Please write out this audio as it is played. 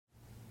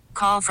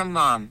Call from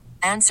mom.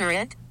 Answer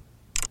it.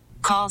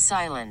 Call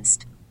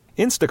silenced.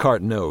 Instacart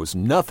knows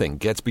nothing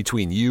gets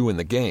between you and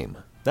the game.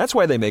 That's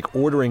why they make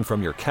ordering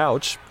from your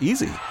couch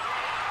easy.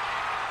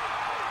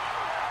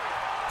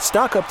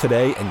 Stock up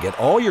today and get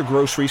all your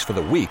groceries for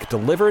the week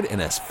delivered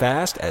in as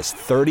fast as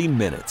 30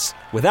 minutes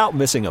without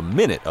missing a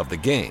minute of the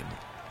game.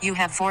 You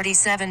have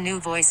 47 new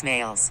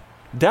voicemails.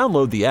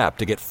 Download the app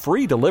to get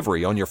free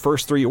delivery on your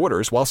first 3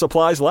 orders while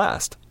supplies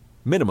last.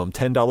 Minimum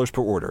 $10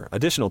 per order.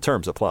 Additional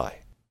terms apply.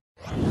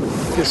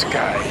 This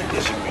guy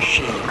is a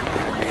machine.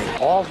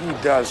 All he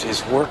does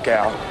is work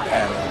out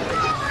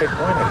and pick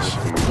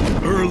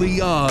winners.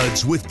 Early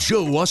Odds with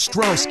Joe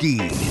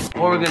Ostrowski.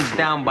 Oregon's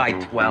down by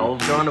 12.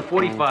 They're on the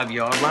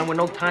 45-yard line with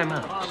no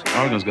timeouts.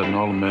 Oregon's got an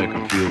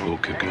All-American field goal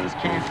kicker.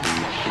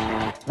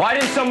 Why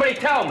didn't somebody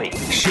tell me?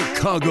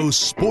 Chicago's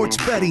sports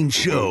betting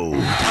show.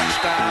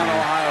 Touchdown,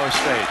 Ohio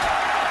State.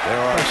 There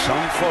are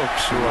some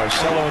folks who are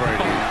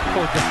celebrating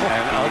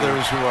and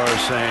others who are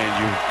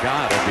saying, you've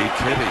got to be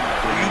kidding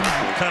me.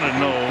 You kind of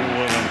know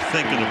what I'm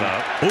thinking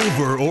about.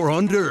 Over or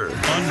under?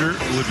 Under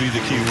would be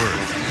the key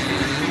word.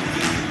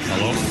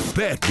 Hello?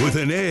 Bet with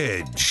an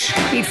edge.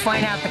 He'd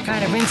find out the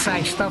kind of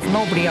inside stuff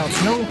nobody else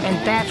knew,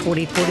 and that's what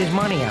he'd put his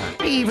money on.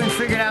 He even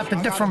figured out the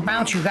different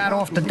bounce you got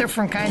off the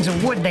different kinds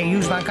of wood they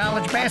used on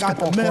college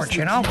basketball courts,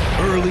 you know?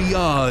 Early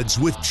Odds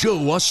with Joe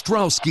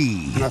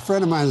Ostrowski. And a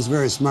friend of mine is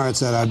very smart,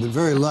 said, I've been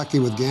very lucky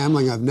with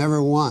gambling. I've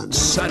never won.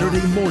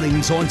 Saturday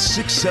mornings on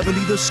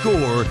 670 The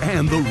Score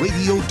and the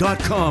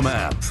Radio.com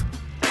app.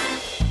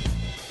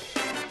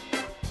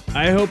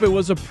 I hope it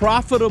was a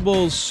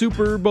profitable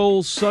Super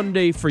Bowl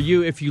Sunday for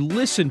you. If you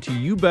listen to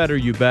You Better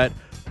You Bet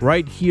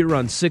right here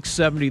on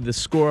 670 The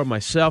Score,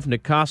 myself,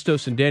 Nick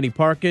Costos, and Danny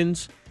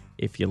Parkins,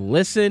 if you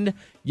listened,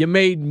 you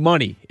made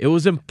money. It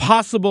was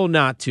impossible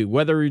not to,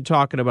 whether you're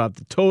talking about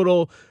the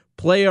total,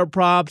 player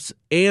props,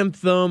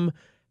 anthem,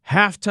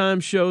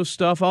 halftime show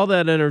stuff, all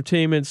that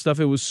entertainment stuff.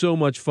 It was so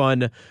much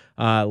fun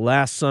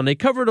last Sunday.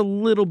 Covered a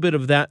little bit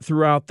of that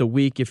throughout the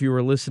week if you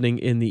were listening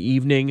in the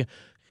evening.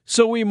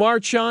 So we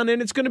march on,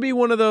 and it's going to be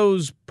one of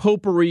those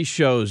potpourri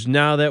shows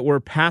now that we're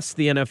past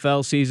the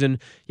NFL season.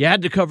 You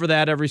had to cover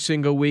that every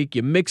single week.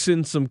 You mix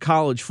in some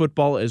college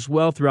football as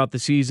well throughout the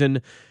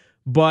season.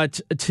 But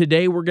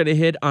today we're going to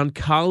hit on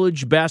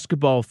college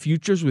basketball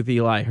futures with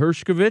Eli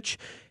Hershkovich,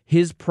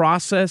 his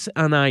process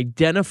on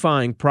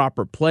identifying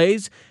proper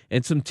plays,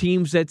 and some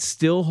teams that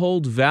still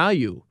hold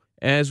value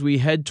as we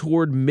head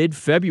toward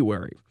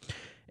mid-February.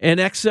 An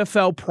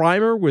XFL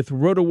primer with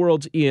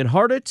RotoWorld's Ian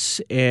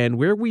Hartitz, and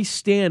where we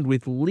stand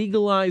with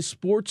legalized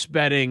sports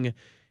betting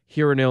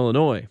here in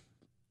Illinois.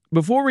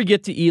 Before we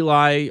get to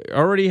Eli, I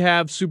already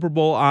have Super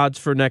Bowl odds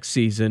for next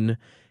season,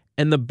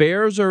 and the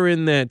Bears are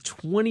in that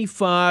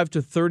 25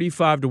 to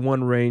 35 to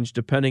 1 range,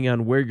 depending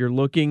on where you're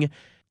looking.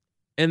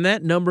 And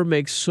that number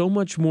makes so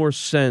much more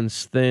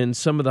sense than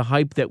some of the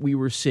hype that we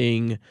were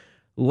seeing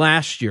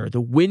last year.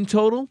 The win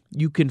total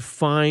you can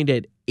find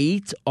at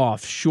 8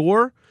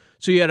 offshore.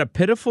 So you had a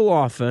pitiful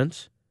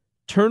offense,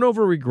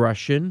 turnover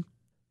regression,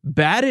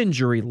 bad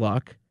injury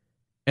luck,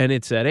 and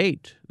it's at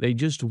 8. They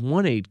just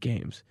won 8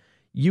 games.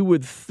 You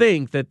would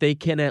think that they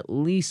can at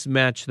least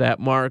match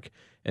that mark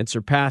and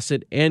surpass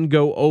it and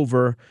go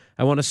over.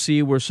 I want to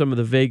see where some of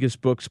the Vegas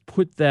books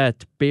put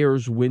that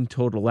Bears win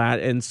total at,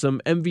 and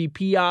some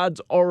MVP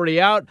odds already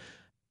out.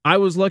 I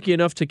was lucky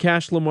enough to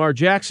cash Lamar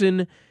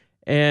Jackson,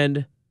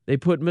 and they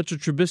put Mitchell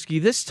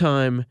Trubisky this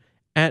time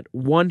at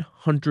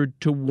 100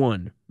 to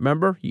 1.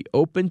 Remember, he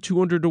opened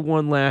 200 to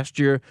 1 last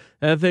year.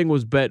 That thing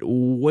was bet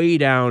way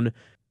down.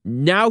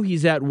 Now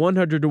he's at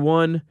 100 to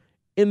 1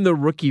 in the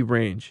rookie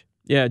range.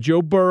 Yeah,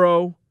 Joe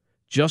Burrow,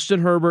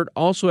 Justin Herbert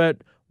also at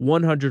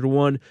 100 to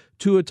 1.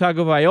 Tua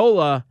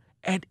Tagovailoa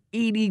at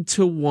 80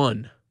 to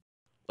 1.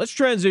 Let's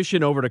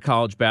transition over to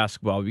college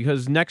basketball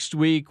because next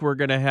week we're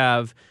going to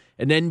have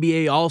an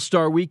NBA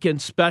All-Star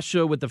Weekend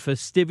special with the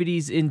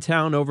festivities in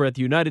town over at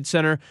the United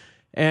Center.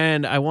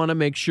 And I want to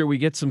make sure we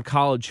get some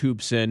college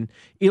hoops in.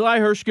 Eli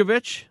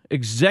Hershkovich,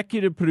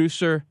 executive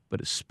producer,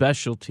 but a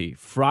specialty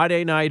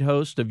Friday night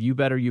host of You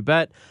Better You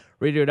Bet,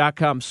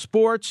 Radio.com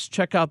Sports.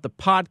 Check out the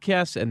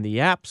podcast and the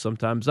app.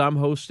 Sometimes I'm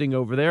hosting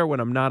over there when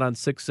I'm not on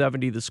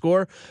 670 The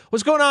Score.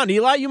 What's going on,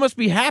 Eli? You must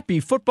be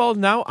happy. Football's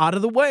now out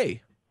of the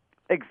way.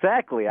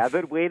 Exactly. I've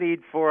been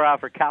waiting for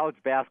college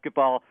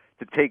basketball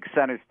to take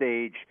center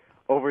stage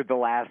over the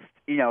last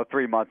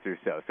 3 months or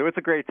so. So it's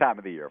a great time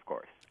of the year, of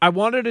course. I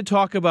wanted to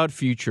talk about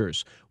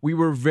futures. We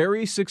were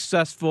very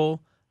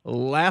successful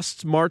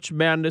last March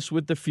Madness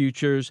with the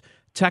futures.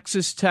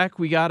 Texas Tech,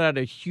 we got at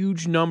a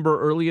huge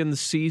number early in the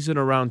season,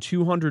 around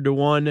 200 to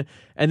 1.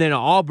 And then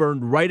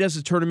Auburn, right as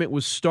the tournament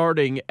was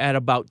starting, at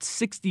about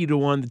 60 to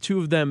 1. The two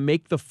of them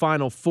make the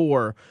Final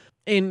Four.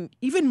 And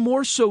even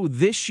more so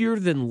this year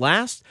than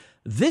last,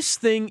 this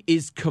thing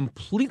is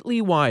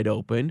completely wide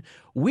open.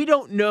 We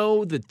don't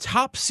know the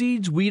top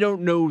seeds. We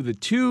don't know the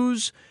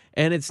twos.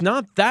 And it's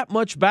not that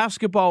much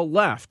basketball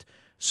left.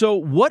 So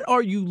what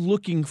are you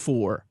looking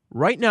for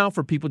right now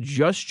for people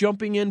just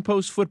jumping in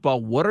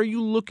post-football? What are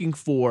you looking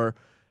for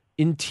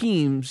in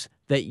teams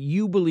that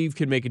you believe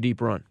can make a deep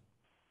run?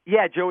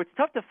 Yeah, Joe, it's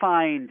tough to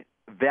find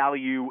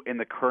value in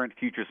the current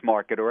futures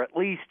market, or at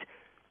least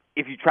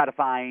if you try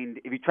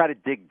to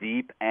dig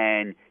deep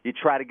and you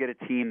try to get a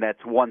team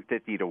that's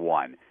 150 to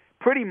 1.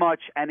 Pretty much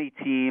any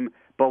team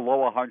below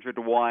 100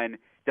 to 1,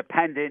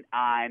 dependent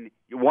on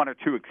one or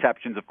two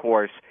exceptions, of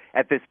course,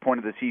 at this point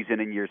of the season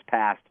in years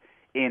past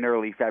in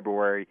early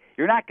February.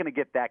 You're not going to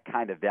get that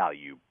kind of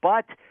value.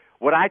 But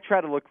what I try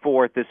to look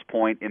for at this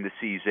point in the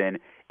season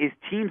is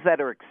teams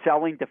that are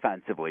excelling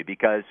defensively,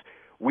 because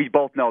we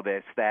both know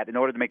this, that in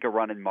order to make a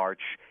run in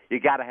March, you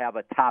got to have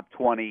a top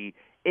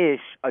 20-ish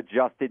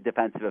adjusted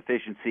defensive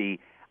efficiency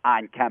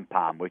on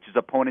KenPom, which is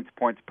opponents'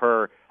 points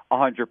per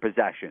 100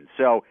 possessions.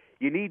 So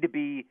you need to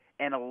be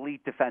an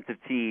elite defensive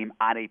team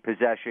on a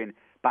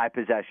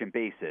possession-by-possession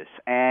basis.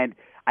 And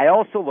I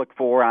also look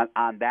for,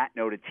 on that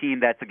note, a team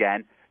that's,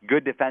 again,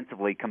 good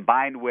defensively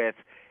combined with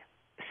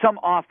some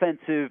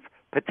offensive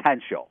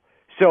potential.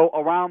 So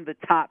around the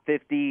top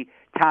 50,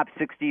 top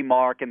 60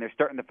 mark, and they're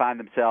starting to find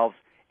themselves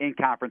in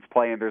conference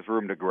play, and there's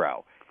room to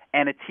grow.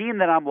 And a team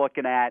that I'm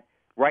looking at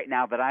right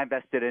now that I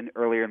invested in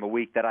earlier in the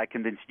week that I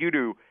convinced you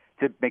to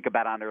make a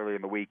bet on earlier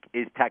in the week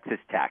is Texas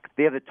Tech.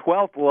 They have the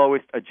 12th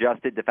lowest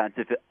adjusted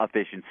defensive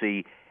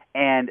efficiency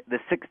and the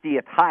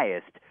 60th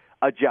highest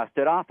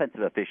adjusted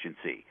offensive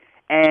efficiency.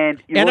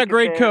 And a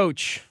great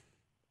coach.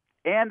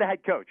 And the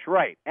head coach,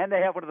 right. And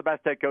they have one of the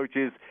best head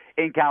coaches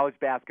in college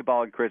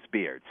basketball in Chris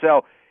Beard.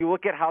 So you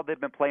look at how they've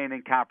been playing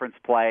in conference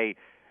play.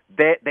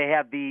 They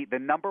have the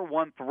number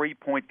one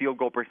three-point field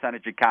goal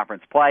percentage in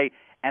conference play,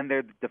 and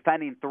they're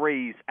defending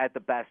threes at the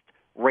best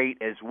rate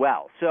as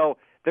well. So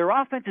their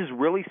offense is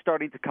really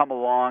starting to come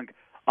along.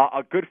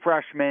 A good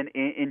freshman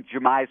in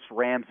Jahmi'us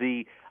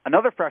Ramsey,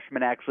 another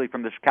freshman actually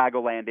from the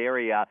Chicagoland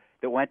area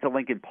that went to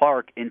Lincoln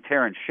Park in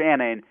Terrence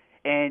Shannon.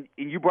 And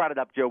you brought it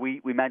up, Joe.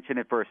 We mentioned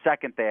it for a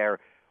second there.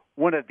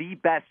 One of the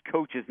best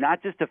coaches,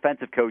 not just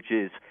defensive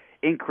coaches,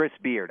 in Chris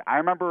Beard. I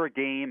remember a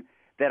game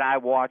that I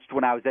watched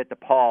when I was at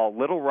DePaul,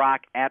 Little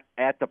Rock at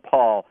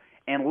DePaul,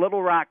 and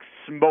Little Rock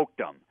smoked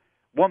them.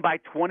 Won by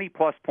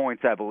 20-plus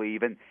points, I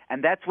believe, and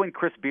that's when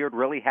Chris Beard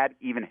really hadn't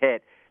even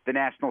hit the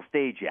national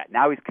stage yet.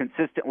 Now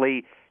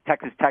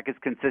Texas Tech is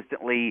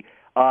consistently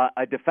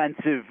a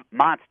defensive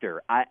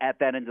monster at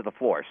that end of the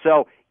floor.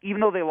 So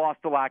even though they lost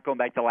a lot going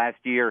back to last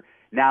year,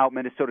 now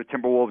Minnesota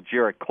Timberwolves,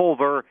 Jarrett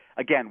Culver,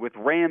 again, with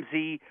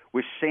Ramsey,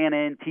 with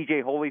Shannon,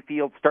 TJ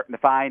Holyfield starting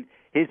to find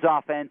his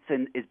offense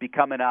and is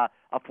becoming a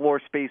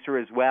floor spacer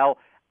as well.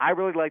 I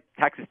really like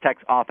Texas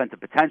Tech's offensive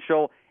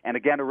potential, and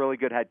again, a really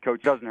good head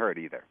coach doesn't hurt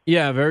either.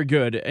 Yeah, very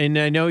good. And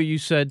I know you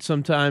said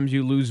sometimes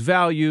you lose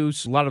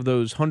values. A lot of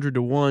those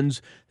 100-to-1s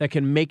that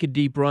can make a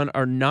deep run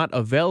are not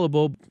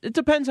available. It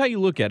depends how you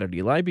look at it,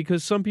 Eli,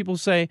 because some people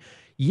say,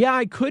 yeah,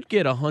 I could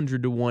get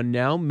 100-to-1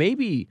 now.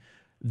 Maybe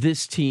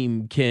this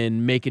team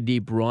can make a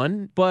deep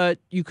run, but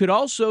you could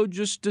also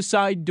just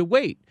decide to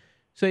wait.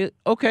 Say,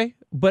 okay,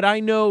 but I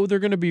know they're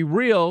going to be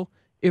real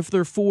if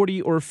they're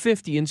 40 or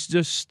 50, and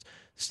just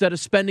instead of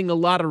spending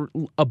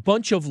a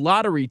bunch of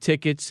lottery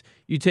tickets,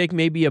 you take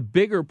maybe a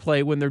bigger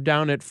play when they're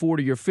down at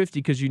 40 or 50,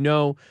 because you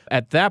know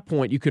at that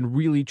point you can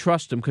really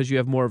trust them because you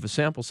have more of a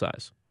sample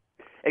size.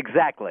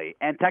 Exactly.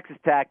 And Texas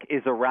Tech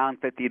is around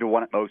 50 to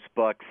 1 at most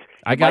books.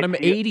 I got them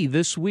 80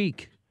 this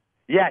week.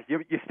 Yeah,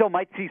 you still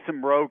might see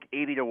some rogue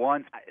 80 to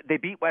 1s. They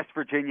beat West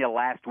Virginia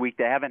last week.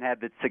 They haven't had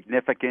the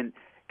significant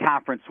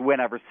conference win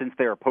ever since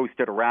they were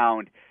posted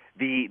around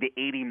the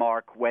 80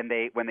 mark when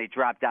they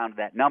dropped down to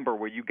that number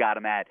where you got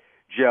them at,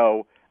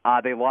 Joe.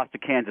 They lost to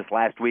Kansas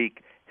last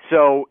week.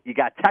 So you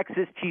got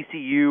Texas,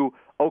 TCU,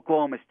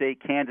 Oklahoma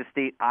State, Kansas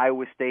State,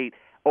 Iowa State,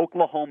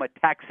 Oklahoma,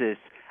 Texas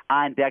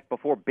on deck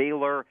before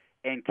Baylor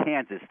and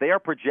Kansas. They are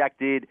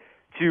projected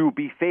to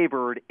be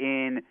favored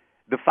in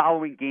the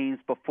following games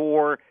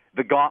before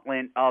the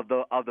gauntlet of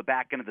the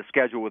back end of the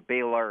schedule with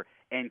Baylor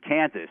and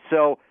Kansas.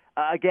 So,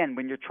 again,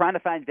 when you're trying to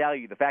find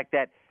value, the fact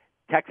that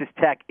Texas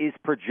Tech is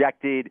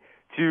projected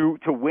to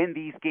win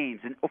these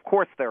games, and of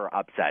course there are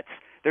upsets.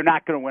 They're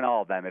not going to win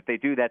all of them. If they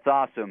do, that's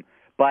awesome.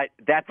 But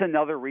that's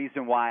another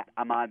reason why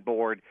I'm on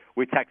board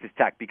with Texas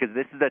Tech, because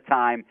this is a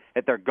time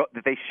that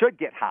that they should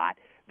get hot.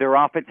 Their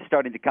offense is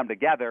starting to come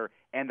together,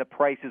 and the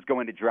price is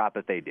going to drop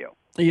if they do.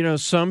 You know,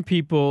 some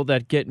people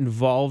that get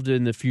involved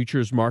in the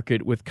futures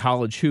market with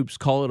college hoops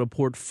call it a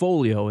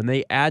portfolio, and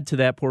they add to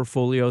that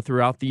portfolio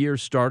throughout the year,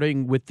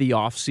 starting with the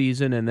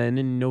offseason and then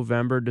in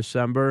November,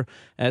 December,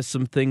 as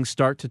some things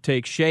start to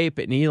take shape.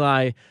 And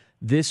Eli,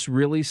 this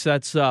really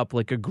sets up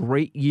like a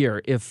great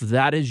year if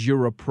that is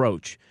your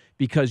approach,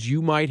 because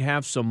you might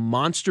have some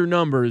monster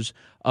numbers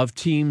of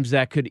teams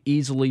that could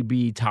easily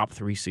be top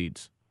 3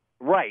 seeds.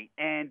 Right,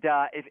 and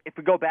if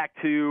we go back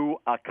to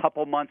a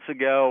couple months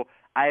ago,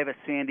 I have a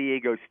San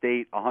Diego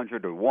State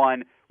 100 to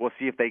 1. We'll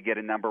see if they get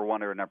a number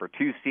 1 or a number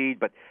 2 seed,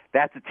 but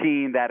that's a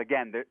team that,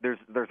 again, there's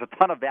a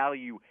ton of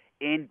value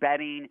in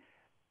betting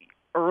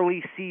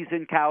early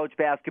season college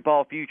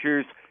basketball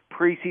futures,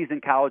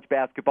 preseason college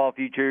basketball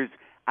futures.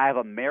 I have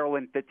a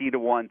Maryland 50 to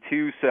 1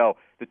 too, so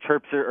the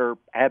Terps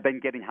have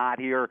been getting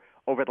hot here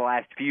over the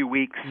last few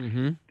weeks.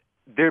 Mm-hmm.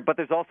 But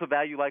there's also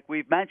value, like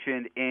we've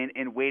mentioned,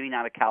 in waiting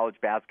on a college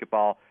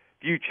basketball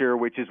future,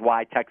 which is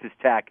why Texas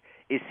Tech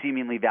is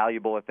seemingly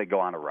valuable if they go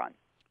on a run.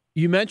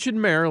 You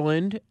mentioned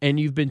Maryland, and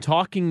you've been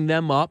talking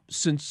them up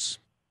since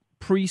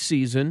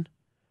preseason,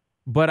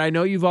 but I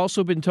know you've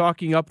also been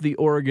talking up the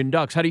Oregon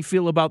Ducks. How do you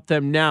feel about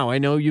them now? I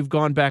know you've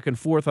gone back and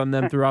forth on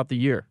them throughout the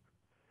year.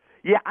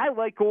 Yeah, I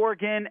like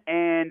Oregon,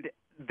 and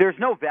there's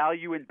no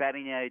value in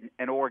betting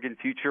an Oregon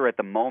future at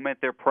the moment.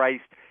 They're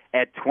priced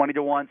at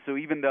 20-1, so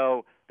even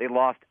though they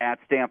lost at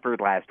Stanford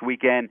last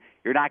weekend,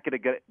 you're not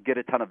going to get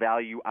a ton of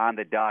value on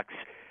the Ducks.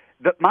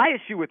 My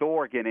issue with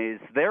Oregon is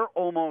they're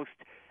almost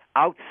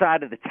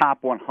outside of the top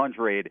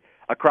 100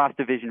 across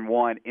Division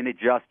I in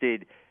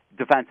adjusted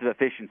defensive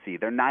efficiency.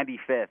 They're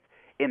 95th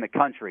in the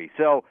country.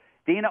 So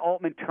Dana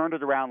Altman turned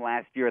it around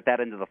last year at that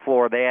end of the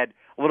floor. They had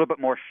a little bit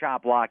more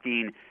shot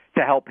blocking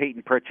to help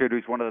Peyton Pritchard,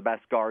 who's one of the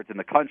best guards in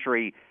the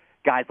country.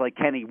 Guys like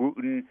Kenny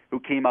Wooten, who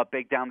came up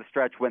big down the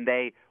stretch when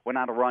they went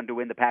on a run to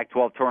win the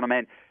Pac-12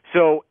 tournament.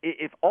 So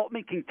if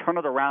Altman can turn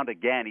it around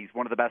again, he's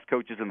one of the best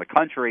coaches in the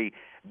country,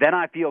 then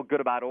I feel good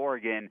about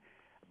Oregon.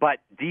 But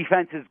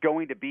defense is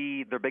going to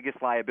be their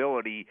biggest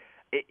liability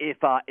if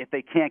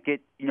they can't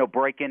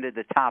break into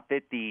the top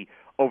 50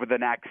 over the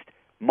next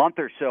month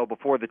or so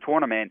before the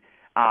tournament,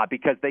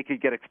 because they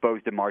could get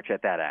exposed in March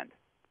at that end.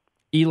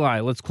 Eli,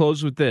 let's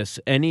close with this.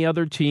 Any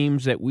other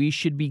teams that we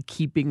should be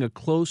keeping a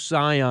close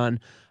eye on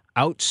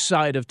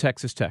outside of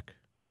Texas Tech?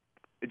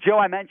 Joe,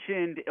 I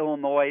mentioned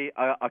Illinois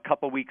a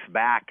couple weeks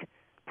back,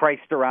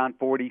 priced around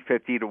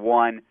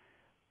 50-1.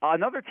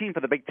 Another team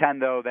for the Big Ten,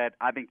 though, that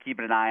I've been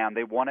keeping an eye on,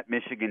 they won at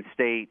Michigan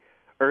State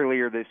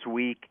earlier this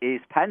week, is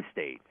Penn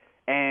State.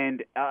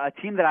 And a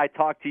team that I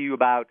talked to you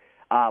about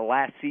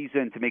last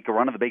season to make a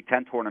run of the Big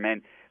Ten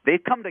tournament,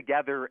 they've come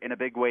together in a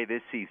big way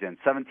this season,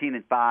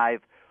 17-5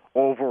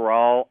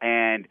 overall,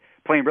 and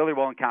playing really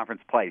well in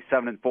conference play,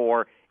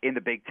 7-4 in the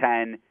Big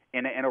Ten,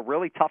 in a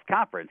really tough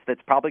conference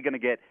that's probably going to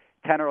get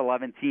 10 or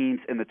 11 teams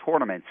in the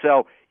tournament.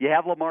 So you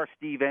have Lamar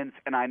Stevens,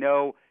 and I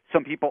know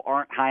some people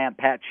aren't high on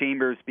Pat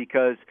Chambers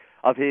because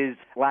of his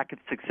lack of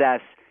success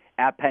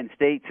at Penn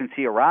State since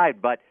he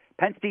arrived, but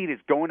Penn State is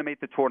going to make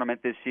the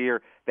tournament this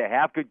year. They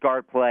have good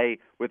guard play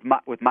with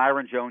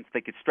Myron Jones.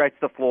 They could stretch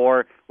the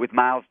floor with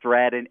Miles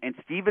Dredd and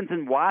Stevens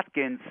and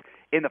Watkins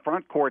in the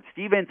front court.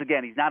 Stevens,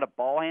 again, he's not a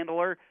ball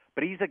handler,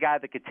 but he's a guy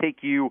that could take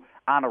you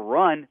on a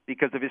run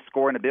because of his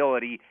scoring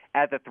ability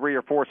at the 3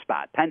 or 4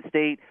 spot. Penn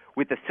State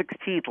with the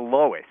 16th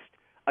lowest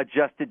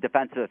adjusted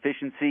defensive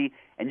efficiency,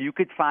 and you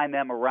could find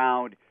them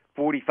around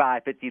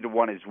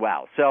 50-1 as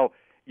well. So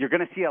you're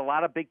going to see a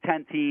lot of Big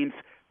Ten teams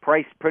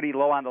priced pretty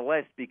low on the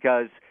list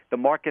because the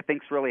market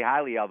thinks really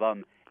highly of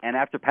them. And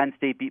after Penn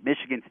State beat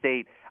Michigan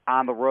State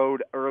on the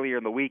road earlier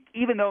in the week,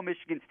 even though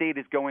Michigan State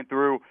is going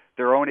through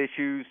their own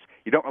issues,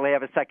 you don't really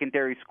have a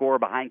secondary scorer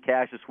behind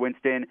Cassius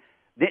Winston.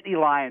 Nittany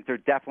Lions are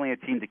definitely a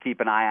team to keep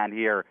an eye on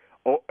here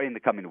in the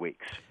coming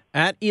weeks.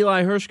 At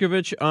Eli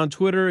Hershkovich on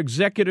Twitter,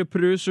 executive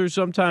producer,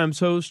 sometimes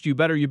host,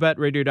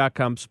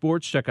 YouBetterYouBetRadio.com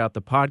sports. Check out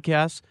the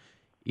podcast.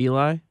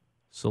 Eli,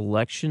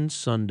 Selection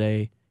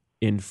Sunday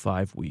in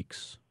 5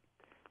 weeks.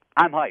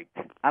 I'm hyped.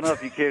 I don't know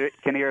if you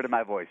can hear it in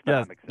my voice.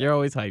 But yes, you're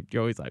always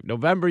hyped.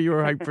 November, you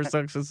were hyped for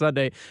Selection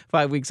Sunday.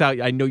 5 weeks out,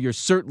 I know you're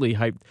certainly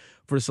hyped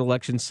for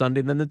Selection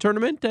Sunday. Then the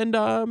tournament,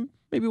 and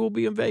maybe we'll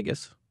be in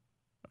Vegas.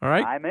 All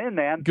right? I'm in,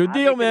 man. Good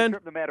deal, man.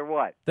 No matter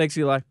what. Thanks,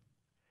 Eli.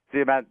 See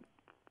you, man.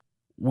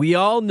 We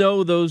all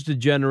know those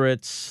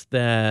degenerates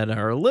that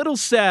are a little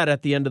sad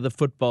at the end of the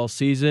football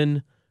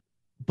season.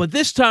 But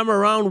this time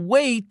around,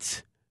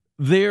 wait,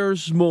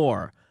 there's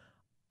more.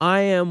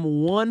 I am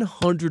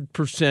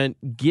 100%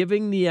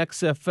 giving the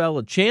XFL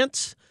a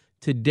chance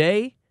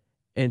today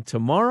and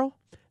tomorrow.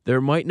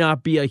 There might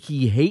not be a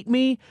he hate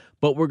me,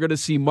 but we're going to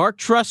see Mark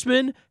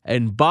Trestman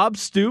and Bob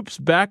Stoops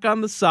back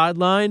on the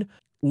sideline.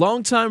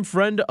 Longtime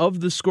friend of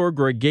the Score,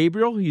 Greg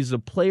Gabriel. He's a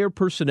player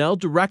personnel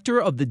director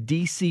of the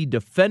DC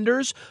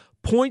Defenders.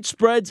 Point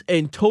spreads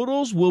and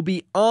totals will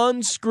be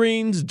on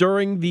screens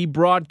during the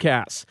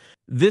broadcast.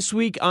 This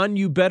week on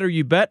You Better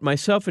You Bet,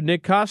 myself and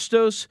Nick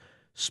Kostos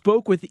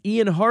spoke with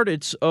Ian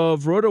Hartitz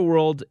of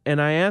RotoWorld,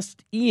 and I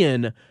asked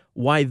Ian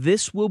why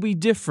this will be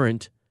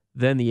different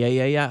than the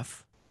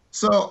AAF.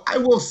 So I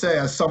will say,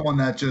 as someone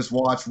that just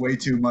watched way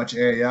too much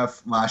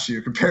AAF last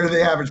year compared to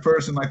the average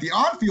person, like the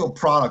on-field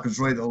product was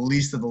really the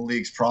least of the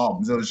league's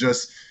problems. It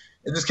just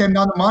came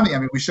down to money. I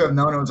mean, we should have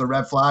known it was a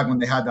red flag when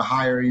they had to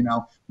hire,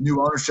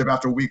 new ownership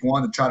after week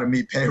 1 to try to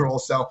meet payroll.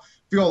 So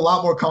I feel a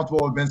lot more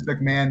comfortable with Vince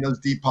McMahon, those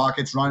deep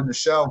pockets running the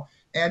show.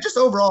 And just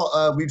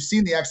overall, we've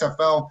seen the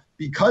XFL,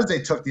 because they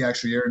took the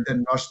extra year and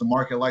didn't rush the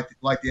market like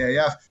the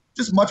AAF,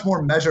 just much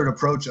more measured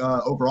approach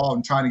overall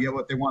in trying to get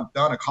what they want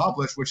done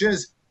accomplished, which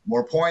is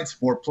more points,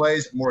 more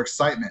plays, more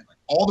excitement.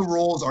 All the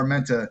rules are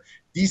meant to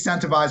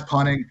decentivize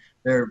punting.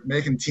 They're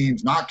making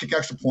teams not kick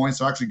extra points.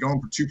 They're actually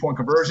going for 2-point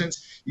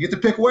conversions. You get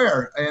to pick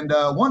where. And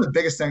one of the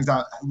biggest things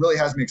that really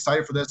has me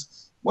excited for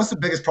this, what's the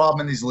biggest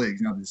problem in these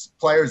leagues? These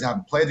players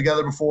haven't played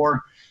together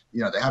before.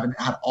 They haven't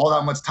had all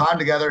that much time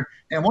together.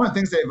 And one of the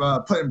things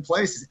they've put in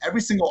place is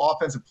every single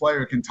offensive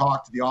player can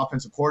talk to the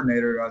offensive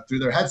coordinator through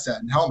their headset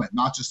and helmet,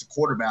 not just the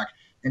quarterback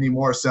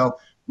anymore. So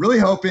really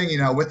hoping,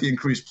 with the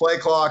increased play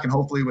clock and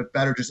hopefully with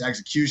better just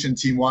execution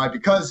team-wide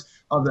because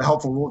of the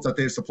helpful rules that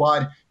they've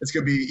supplied, it's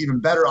going to be even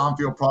better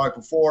on-field product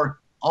before,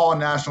 all on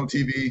national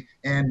TV,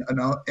 and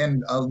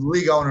a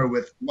league owner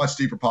with much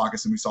deeper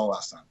pockets than we saw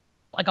last time.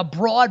 Like a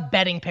broad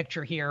betting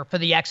picture here for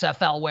the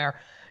XFL where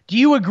do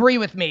you agree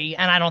with me?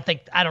 And I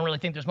don't really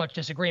think there's much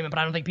disagreement, but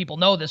I don't think people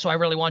know this, so I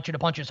really want you to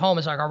punch us home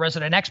as like our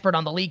resident expert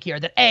on the league here,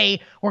 that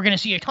A, we're going to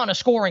see a ton of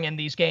scoring in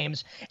these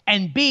games,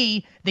 and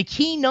B, the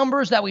key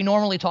numbers that we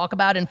normally talk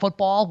about in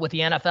football with the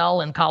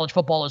NFL and college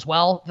football as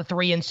well, the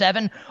 3 and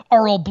 7,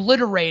 are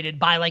obliterated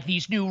by like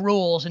these new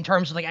rules in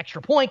terms of like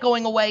extra point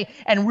going away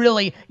and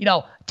really,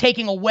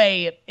 taking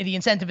away the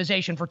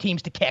incentivization for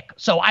teams to kick.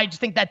 So I just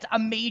think that's a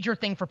major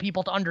thing for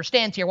people to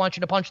understand here. I want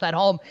you to punch that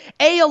home.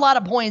 A lot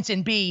of points,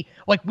 and B,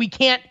 like we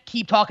can't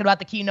keep talking about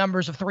the key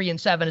numbers of 3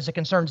 and 7 as it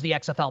concerns the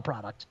XFL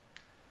product.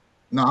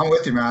 No, I'm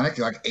with you, man. I think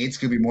like 8's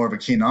could be more of a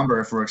key number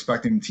if we're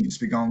expecting teams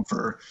to be going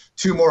for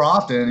 2 more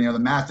often. The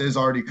math is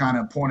already kind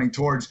of pointing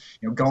towards,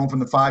 going from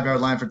the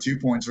 5-yard line for 2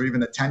 points or even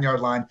the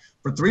 10-yard line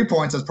for 3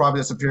 points is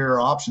probably the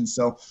superior option.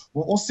 So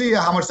we'll see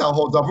how much that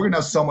holds up. We're going to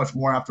know so much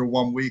more after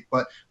 1 week.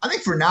 But I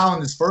think for now in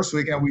this first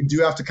week, we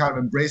do have to kind of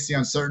embrace the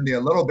uncertainty a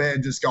little bit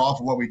and just go off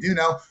of what we do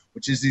know,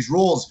 which is these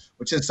rules,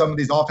 which is some of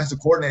these offensive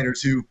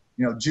coordinators who,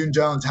 June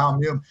Jones, Hal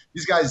Muhm,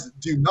 these guys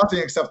do nothing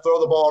except throw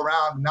the ball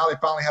around. And now they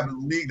finally have a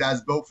league that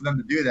is built for them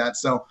to do that.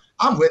 So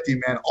I'm with you,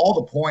 man. All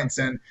the points.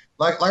 And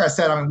like I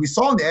said, we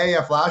saw in the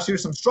AAF last year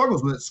some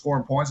struggles with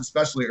scoring points,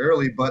 especially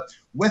early, but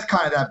with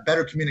kind of that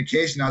better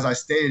communication, as I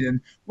stated,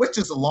 and with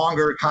just a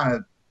longer kind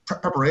of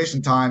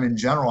preparation time in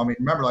general.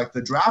 Remember, like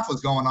the draft was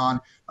going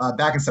on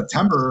back in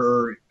September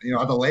or,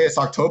 at the latest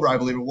October, I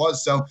believe it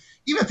was. So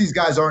even if these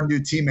guys aren't new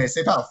teammates,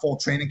 they've had a full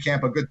training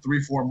camp, a good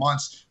 3-4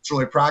 months to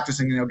really practice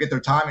and, get their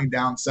timing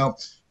down. So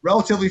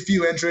relatively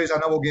few injuries. I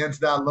know we'll get into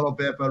that a little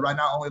bit, but right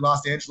now only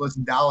Los Angeles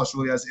and Dallas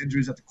really has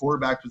injuries at the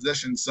quarterback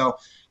position. So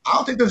I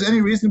don't think there's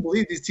any reason to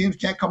believe these teams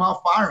can't come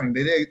out firing.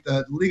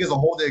 The league as a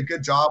whole did a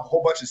good job, a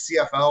whole bunch of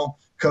CFL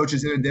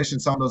coaches in addition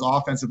to some of those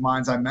offensive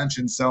minds I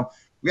mentioned. So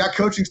we got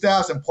coaching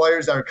staffs and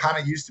players that are kind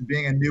of used to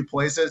being in new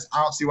places.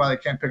 I don't see why they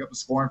can't pick up the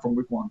scoring from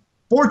week 1.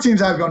 4 teams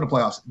that have gone to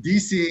playoffs: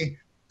 DC,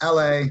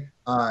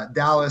 LA,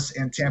 Dallas,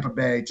 and Tampa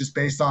Bay, just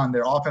based on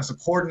their offensive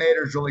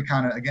coordinators really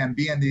kind of, again,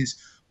 being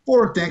these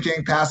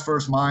forward-thinking,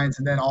 pass-first minds,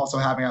 and then also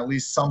having at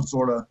least some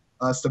sort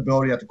of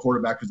stability at the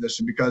quarterback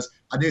position. Because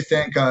I do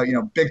think,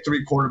 big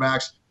 3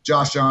 quarterbacks,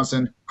 Josh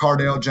Johnson,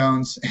 Cardale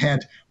Jones,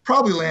 and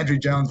probably Landry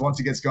Jones once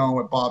he gets going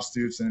with Bob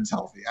Stoops and is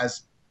healthy.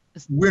 As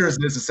weird as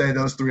it is to say,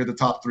 those 3 are the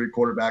top 3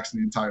 quarterbacks in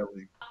the entire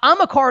league.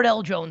 I'm a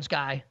Cardale Jones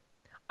guy.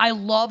 I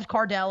loved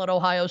Cardale at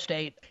Ohio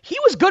State. He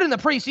was good in the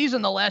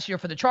preseason the last year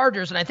for the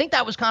Chargers, and I think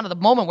that was kind of the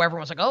moment where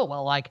everyone was like, oh,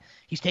 well, like,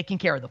 he's taking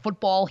care of the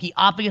football. He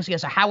obviously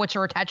has a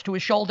howitzer attached to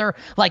his shoulder.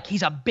 Like,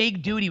 he's a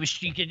big dude.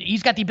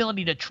 He's got the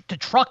ability to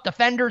truck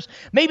defenders.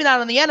 Maybe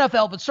not in the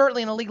NFL, but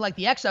certainly in a league like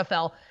the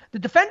XFL. The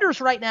Defenders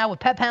right now,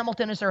 with Pep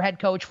Hamilton as their head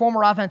coach,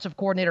 former offensive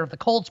coordinator of the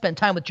Colts, spent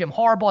time with Jim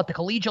Harbaugh at the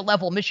collegiate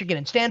level, Michigan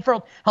and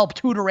Stanford, helped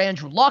tutor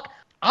Andrew Luck.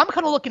 I'm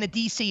kind of looking at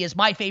DC as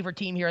my favorite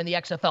team here in the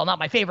XFL. Not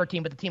my favorite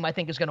team, but the team I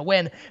think is going to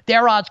win.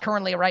 Their odds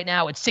currently right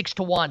now at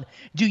 6-1.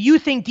 Do you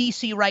think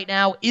DC right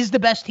now is the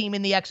best team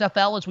in the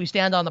XFL as we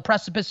stand on the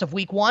precipice of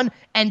week 1?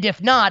 And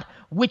if not,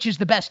 which is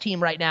the best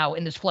team right now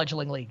in this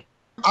fledgling league?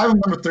 I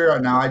remember 3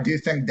 right now. I do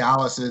think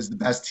Dallas is the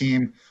best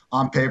team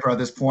on paper at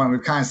this point.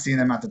 We've kind of seen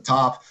them at the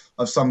top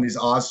of some of these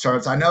odds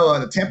charts. I know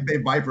the Tampa Bay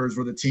Vipers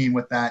were the team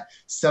with that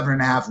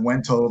 7.5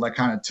 win total that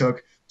kind of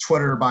took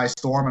Twitter by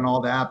storm and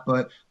all that,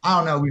 but I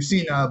don't know. We've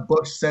seen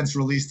books since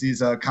release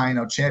these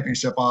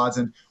championship odds,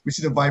 and we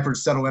see the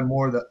Vipers settle in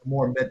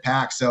more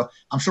mid-pack. So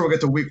I'm sure we'll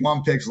get to week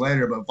 1 picks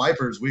later, but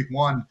Vipers week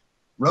 1,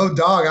 road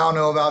dog. I don't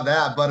know about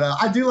that, but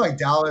I do like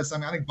Dallas.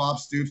 I think Bob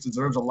Stoops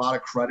deserves a lot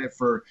of credit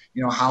for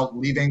how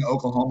leaving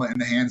Oklahoma in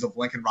the hands of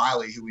Lincoln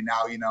Riley, who we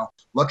now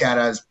look at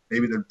as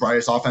maybe the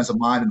brightest offensive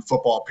mind in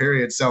football.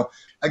 Period. So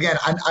again,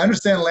 I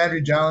understand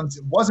Landry Jones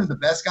wasn't the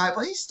best guy,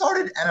 but he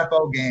started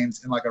NFL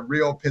games in like a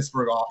real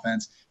Pittsburgh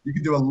offense. You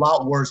can do a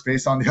lot worse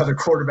based on the other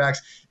quarterbacks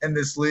in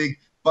this league.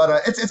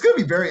 But it's going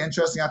to be very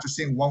interesting after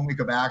seeing 1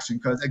 week of action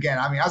because, again,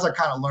 as I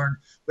kind of learned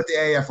with the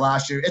AAF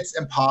last year, it's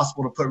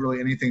impossible to put really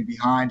anything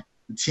behind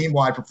the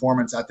team-wide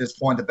performance at this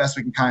point. The best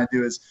we can kind of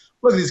do is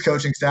look at these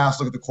coaching staffs,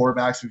 look at the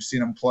quarterbacks. We've seen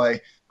them play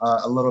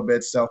a little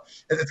bit. So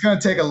it's going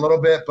to take a little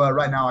bit, but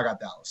right now I got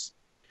Dallas.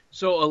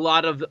 So a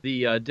lot of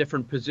the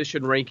different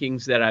position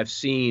rankings that I've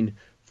seen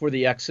for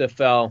the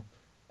XFL,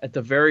 at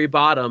the very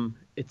bottom,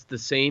 it's the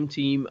same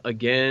team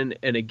again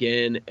and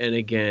again and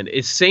again.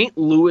 Is St.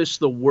 Louis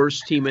the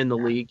worst team in the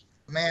league?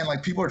 man,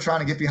 like people are trying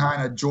to get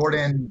behind a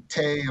Jordan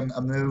Tay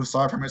Amu,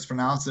 sorry if I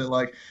mispronounced it.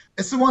 Like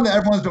it's the one that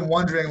everyone's been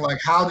wondering, like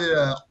how did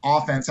an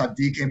offense have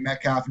DK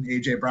Metcalf and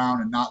AJ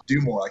Brown and not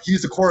do more? Like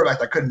he's the quarterback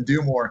that couldn't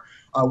do more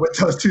with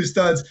those two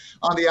studs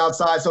on the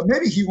outside. So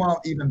maybe he won't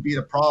even be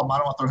the problem. I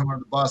don't want to throw him under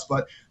the bus,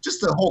 but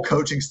just the whole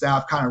coaching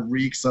staff kind of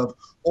reeks of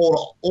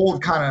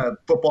old kind of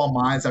football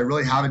minds that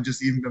really haven't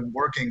just even been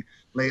working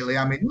lately.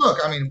 I mean, look,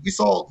 we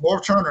saw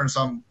Norv Turner and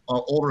some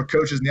older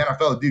coaches in the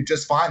NFL do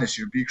just fine this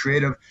year, be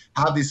creative,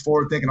 have these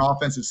forward-thinking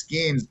offensive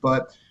schemes.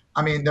 But,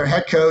 I mean, their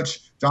head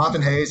coach,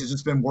 Jonathan Hayes, has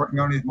just been working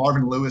underneath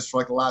Marvin Lewis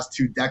for like the last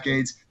 2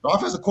 decades. The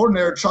offensive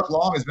coordinator, Chuck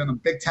Long, has been a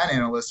Big Ten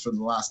analyst for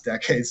the last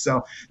decade.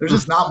 So there's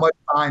just not much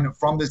sign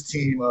from this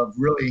team of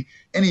really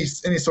any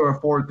sort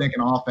of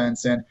forward-thinking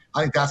offense. And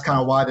I think that's kind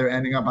of why they're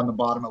ending up on the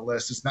bottom of the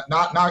list. It's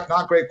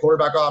not great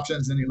quarterback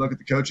options. And then you look at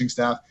the coaching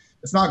staff.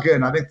 It's not good,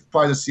 and I think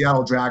probably the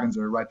Seattle Dragons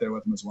are right there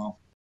with them as well.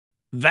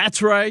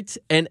 That's right,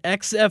 an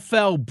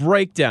XFL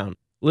breakdown.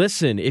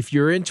 Listen, if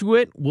you're into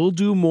it, we'll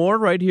do more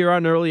right here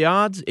on Early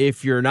Odds.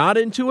 If you're not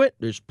into it,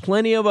 there's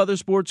plenty of other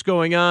sports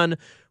going on,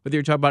 whether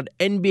you're talking about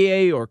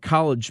NBA or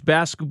college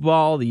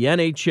basketball, the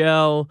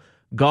NHL,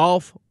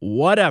 golf,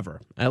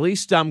 whatever. At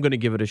least I'm going to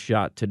give it a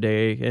shot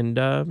today,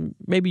 and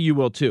maybe you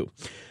will too.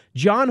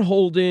 John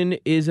Holden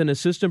is an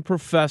assistant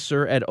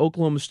professor at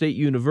Oklahoma State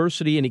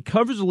University, and he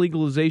covers the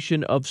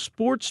legalization of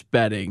sports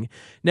betting.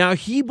 Now,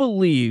 he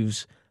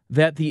believes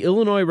that the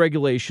Illinois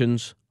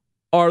regulations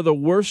are the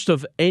worst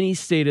of any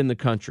state in the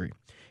country.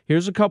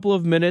 Here's a couple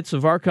of minutes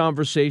of our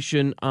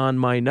conversation on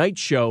my night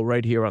show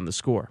right here on The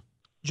Score.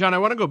 John, I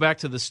want to go back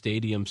to the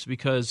stadiums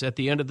because at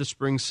the end of the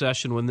spring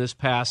session when this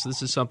passed,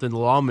 this is something the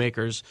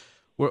lawmakers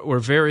we're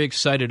very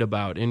excited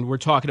about, and we're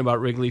talking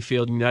about Wrigley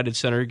Field, United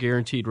Center,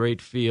 Guaranteed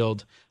Rate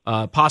Field,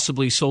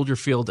 possibly Soldier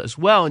Field as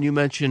well. And you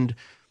mentioned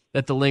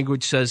that the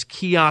language says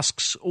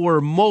kiosks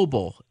or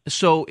mobile.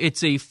 So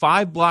it's a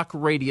 5-block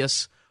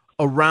radius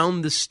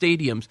around the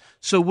stadiums.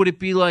 So would it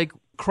be like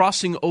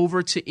crossing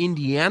over to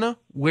Indiana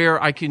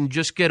where I can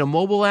just get a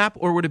mobile app,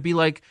 or would it be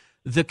like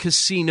the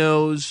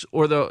casinos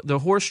or the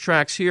horse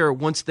tracks here,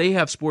 once they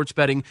have sports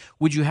betting,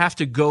 would you have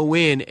to go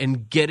in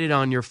and get it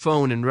on your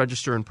phone and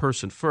register in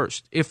person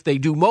first, if they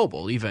do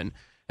mobile even?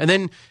 And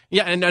then,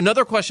 and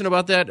another question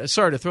about that,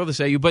 sorry to throw this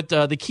at you, but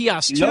the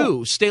kiosk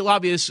too, State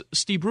Lobbyist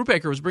Steve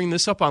Brubaker was bringing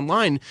this up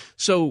online,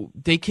 so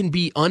they can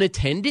be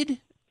unattended?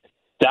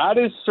 That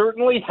is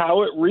certainly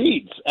how it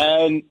reads,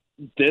 and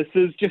this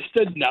is just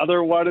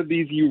another one of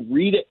these, you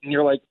read it and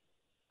you're like,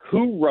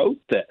 who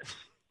wrote this?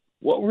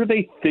 What were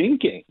they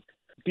thinking?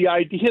 The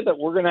idea that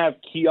we're going to have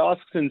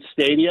kiosks in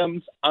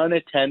stadiums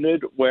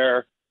unattended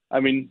where, I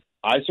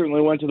certainly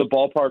went to the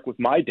ballpark with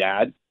my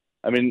dad.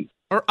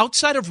 Or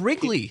outside of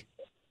Wrigley.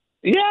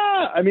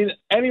 Yeah.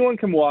 Anyone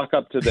can walk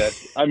up to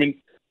this.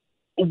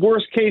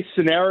 Worst case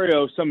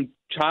scenario, some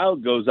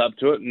child goes up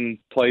to it and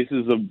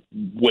places a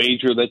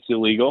wager that's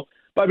illegal.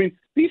 But,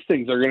 these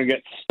things are going to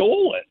get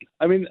stolen.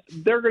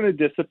 They're going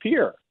to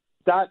disappear.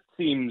 That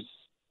seems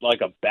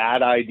like a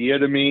bad idea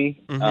to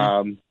me.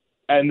 Mm-hmm.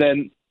 And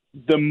then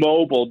the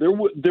mobile,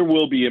 there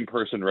will be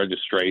in-person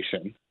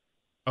registration.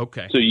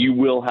 Okay. So you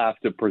will have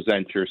to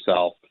present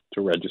yourself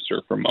to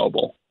register for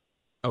mobile.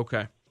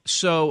 Okay.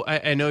 So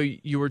I know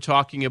you were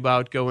talking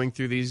about going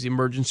through these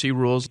emergency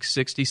rules,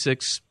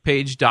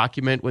 66-page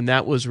document when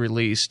that was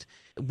released.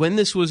 When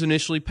this was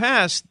initially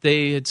passed,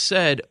 they had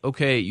said,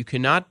 okay, you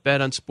cannot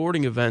bet on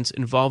sporting events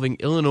involving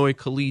Illinois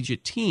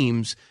collegiate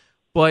teams.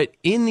 But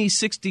in these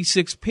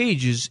 66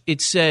 pages,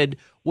 it said,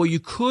 well, you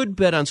could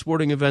bet on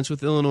sporting events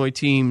with Illinois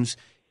teams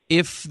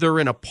if they're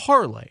in a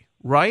parlay,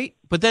 right?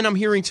 But then I'm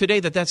hearing today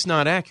that that's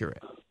not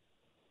accurate.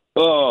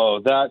 Oh,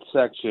 that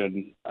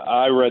section.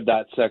 I read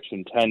that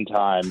section 10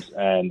 times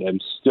and am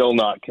still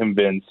not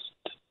convinced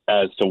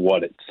as to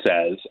what it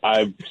says.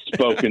 I've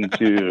spoken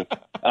to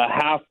a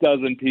half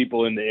dozen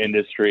people in the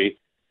industry,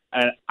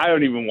 and I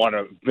don't even want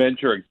to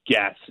venture a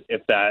guess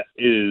if that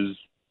is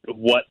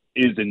what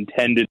is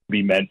intended to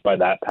be meant by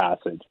that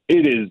passage.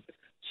 It is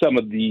some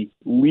of the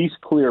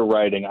least clear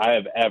writing I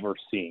have ever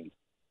seen.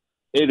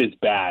 It is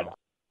bad.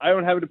 I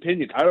don't have an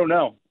opinion. I don't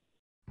know.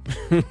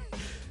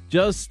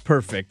 Just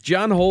perfect.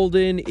 John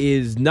Holden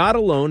is not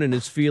alone in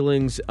his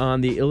feelings on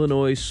the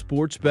Illinois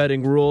sports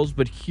betting rules,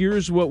 but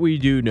here's what we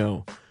do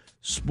know.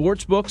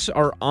 Sports books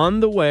are on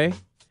the way.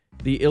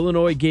 The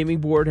Illinois Gaming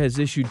Board has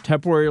issued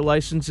temporary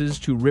licenses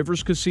to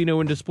Rivers Casino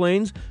in Des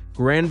Plaines,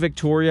 Grand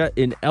Victoria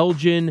in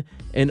Elgin,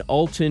 and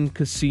Alton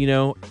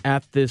Casino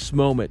at this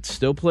moment.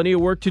 Still plenty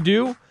of work to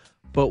do,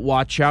 but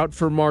watch out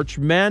for March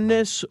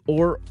Madness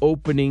or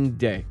opening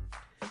day.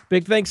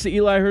 Big thanks to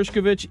Eli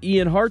Hershkovich,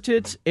 Ian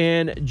Hartitz,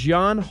 and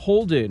John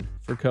Holden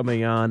for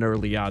coming on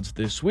Early Odds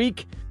this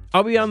week.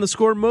 I'll be on The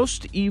Score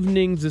most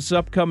evenings this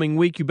upcoming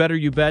week. You better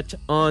you bet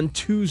on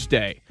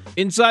Tuesday.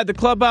 Inside the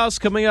Clubhouse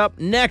coming up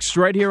next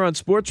right here on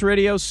Sports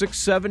Radio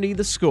 670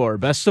 The Score.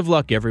 Best of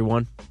luck,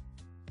 everyone.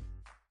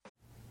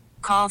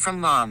 Call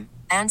from mom.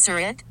 Answer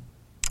it.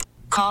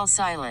 Call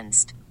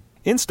silenced.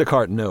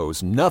 Instacart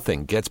knows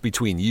nothing gets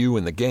between you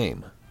and the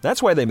game.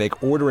 That's why they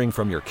make ordering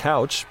from your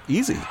couch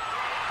easy.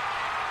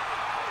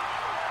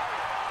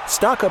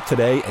 Stock up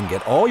today and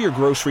get all your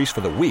groceries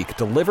for the week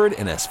delivered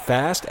in as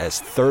fast as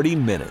 30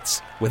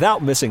 minutes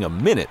without missing a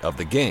minute of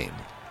the game.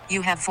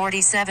 You have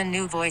 47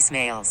 new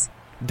voicemails.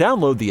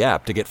 Download the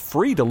app to get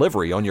free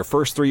delivery on your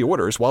first 3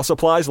 orders while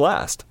supplies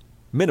last.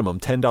 Minimum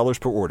 $10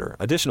 per order.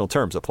 Additional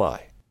terms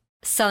apply.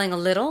 Selling a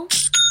little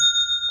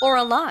or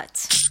a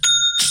lot?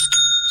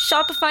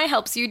 Shopify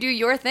helps you do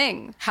your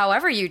thing,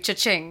 however you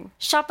cha-ching.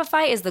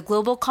 Shopify is the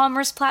global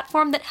commerce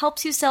platform that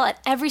helps you sell at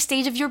every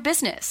stage of your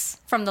business.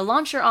 From the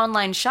launch your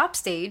online shop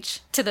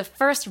stage, to the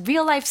first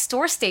real-life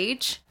store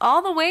stage,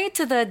 all the way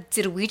to the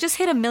did we just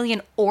hit 1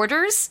 million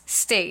orders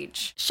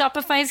stage.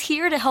 Shopify's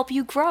here to help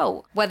you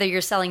grow. Whether you're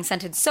selling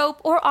scented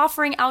soap or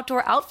offering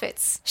outdoor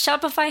outfits,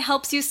 Shopify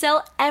helps you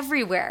sell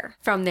everywhere.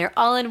 From their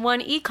all-in-one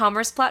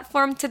e-commerce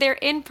platform to their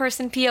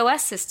in-person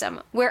POS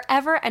system,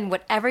 wherever and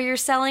whatever you're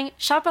selling,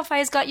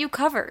 Shopify's got you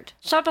covered.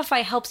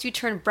 Shopify helps you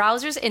turn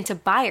browsers into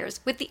buyers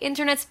with the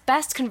internet's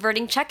best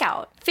converting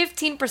checkout.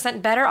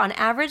 15% better on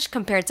average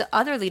compared to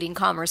other leading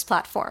commerce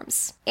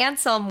platforms. And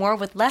sell more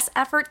with less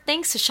effort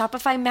thanks to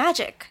Shopify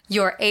Magic,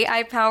 your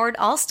AI-powered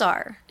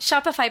all-star.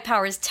 Shopify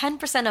powers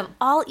 10% of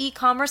all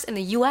e-commerce in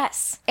the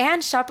U.S.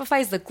 And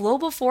Shopify is the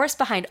global force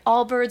behind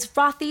Allbirds,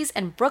 Rothy's,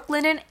 and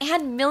Brooklinen,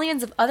 and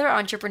millions of other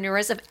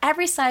entrepreneurs of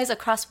every size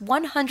across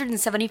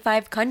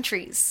 175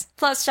 countries.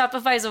 Plus,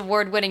 Shopify's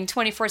award-winning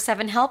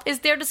 24/7 help is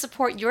there to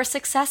support your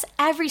success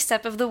every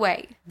step of the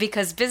way.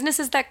 Because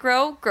businesses that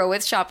grow, grow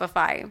with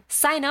Shopify.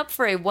 Sign up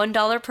for a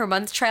 $1 per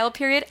month trial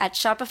period at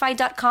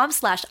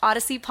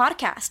shopify.com/Odyssey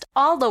Podcast,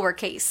 all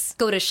lowercase.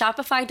 Go to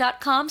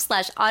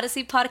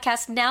shopify.com/Odyssey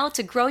Podcast now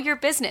to grow your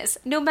business,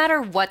 no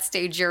matter what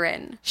stage you're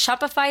in.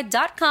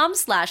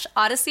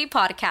 Shopify.com/Odyssey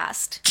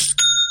Podcast.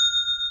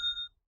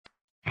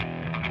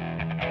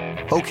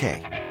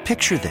 Okay,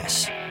 picture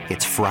this.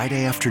 It's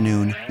Friday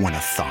afternoon when a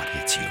thought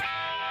hits you.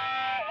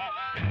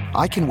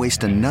 I can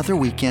waste another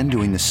weekend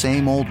doing the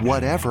same old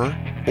whatever,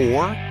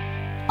 or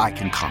I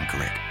can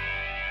conquer it.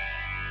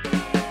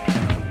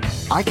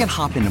 I can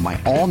hop into my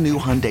all-new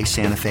Hyundai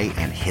Santa Fe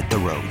and hit the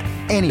road.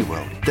 Any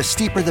road. The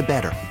steeper, the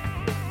better.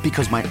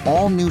 Because my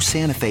all-new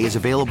Santa Fe is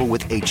available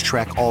with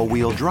H-Track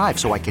all-wheel drive,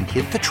 so I can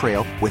hit the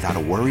trail without a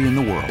worry in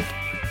the world.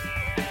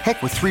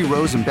 Heck, with 3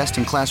 rows and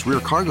best-in-class rear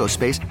cargo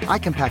space, I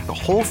can pack the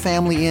whole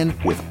family in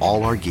with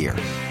all our gear.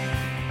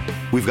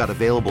 We've got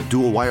available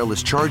dual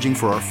wireless charging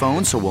for our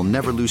phones, so we'll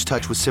never lose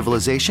touch with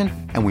civilization,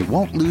 and we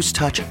won't lose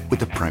touch with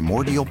the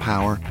primordial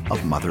power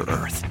of Mother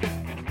Earth.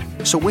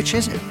 So which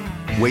is it?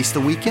 Waste the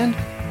weekend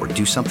or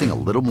do something a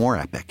little more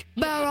epic?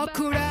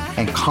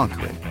 And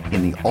conquer it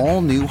in the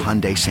all-new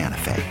Hyundai Santa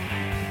Fe.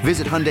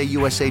 Visit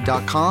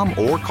HyundaiUSA.com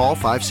or call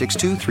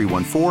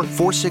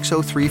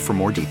 562-314-4603 for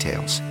more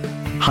details.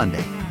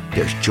 Hyundai,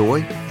 there's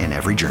joy in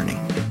every journey.